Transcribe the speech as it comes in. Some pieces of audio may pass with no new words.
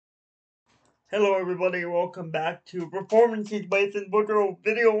Hello everybody, welcome back to Performances by Woodrow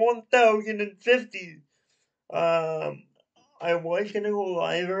video 1050. Um, I was gonna go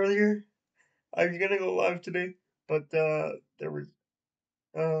live earlier. I was gonna go live today, but there was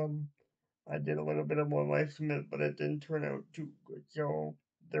um, I did a little bit of one live submit, but it didn't turn out too good, so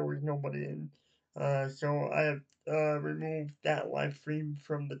there was nobody in. So I have removed that live stream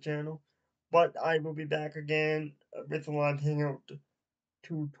from the channel, but I will be back again with a live hangout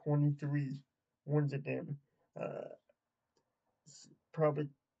 223 once again. Uh, probably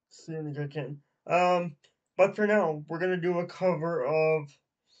soon as I can. But for now, we're gonna do a cover of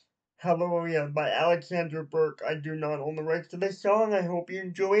Hallelujah by Alexander Burke. I do not own the rights to this song. I hope you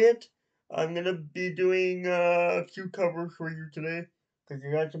enjoy it. I'm gonna be doing a few covers for you today because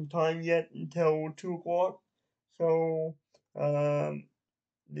I got some time yet until 2 o'clock. So, um,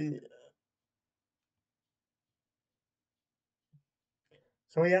 the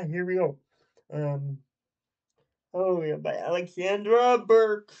so yeah, here we go. Um, Hallelujah by Alexandra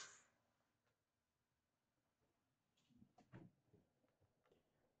Burke.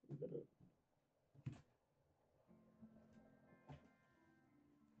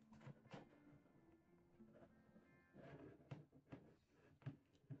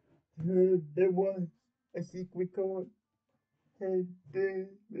 There was a secret chord had been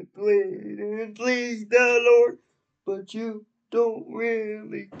played and please the Lord, but you don't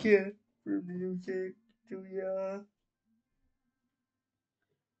really care for music, do ya?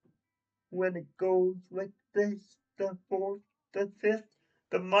 When it goes like this, the fourth, the fifth,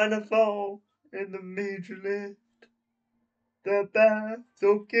 the minor fall, and the major lift, the bass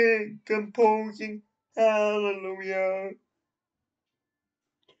okay composing, hallelujah,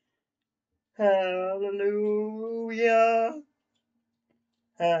 hallelujah,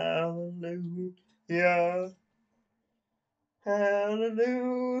 hallelujah.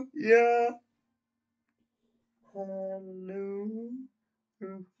 Hallelujah. Hallelujah.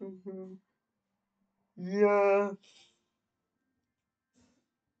 Yeah.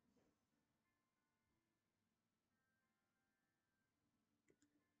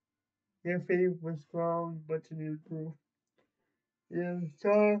 Your faith was strong, but you need proof. You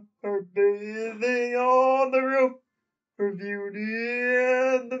saw her bathing on the roof. Her beauty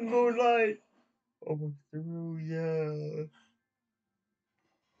in the moonlight overthrew ya.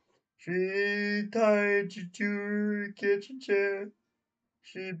 She tied you to her kitchen chair.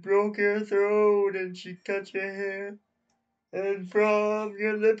 She broke your throat and she cut your hair. And from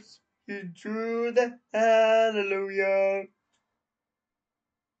your lips he drew the hallelujah.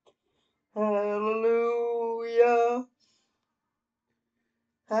 Hallelujah.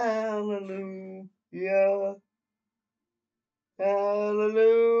 Hallelujah.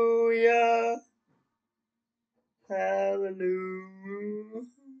 Hallelujah. Hallelujah.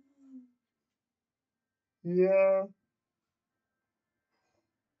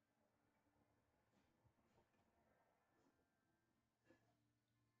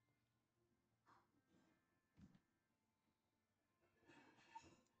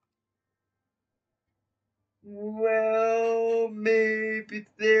 Well, maybe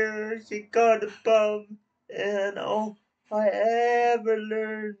there's a God above, and all I ever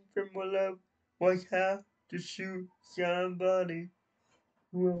learned from love was how to shoot somebody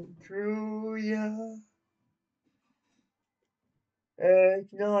who drew ya.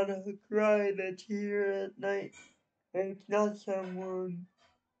 It's not a cry that's here at night. It's not someone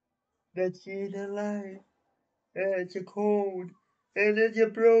that's in a light. It's a cold and it's a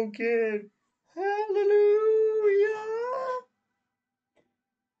broken. Hallelujah.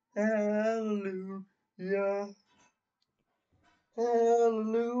 Hallelujah.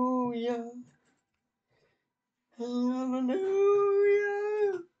 Hallelujah. Hallelujah.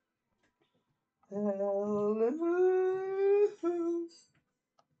 Hallelujah.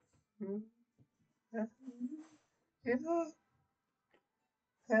 Yeah.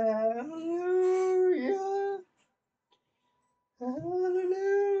 Hallelujah.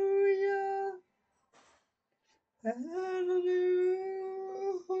 Hallelujah. Hallelujah.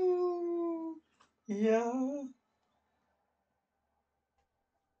 Yeah.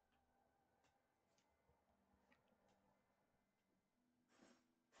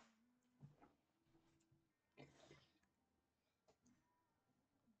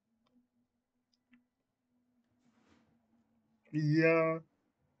 Yeah.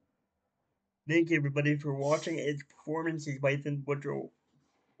 Thank you everybody for watching. It's performances by Ethan Woodrow.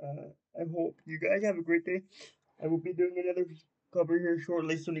 I hope you guys have a great day. I will be doing another cover here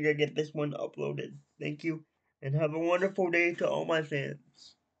shortly, soon as I get this one uploaded. Thank you, and have a wonderful day to all my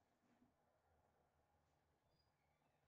fans.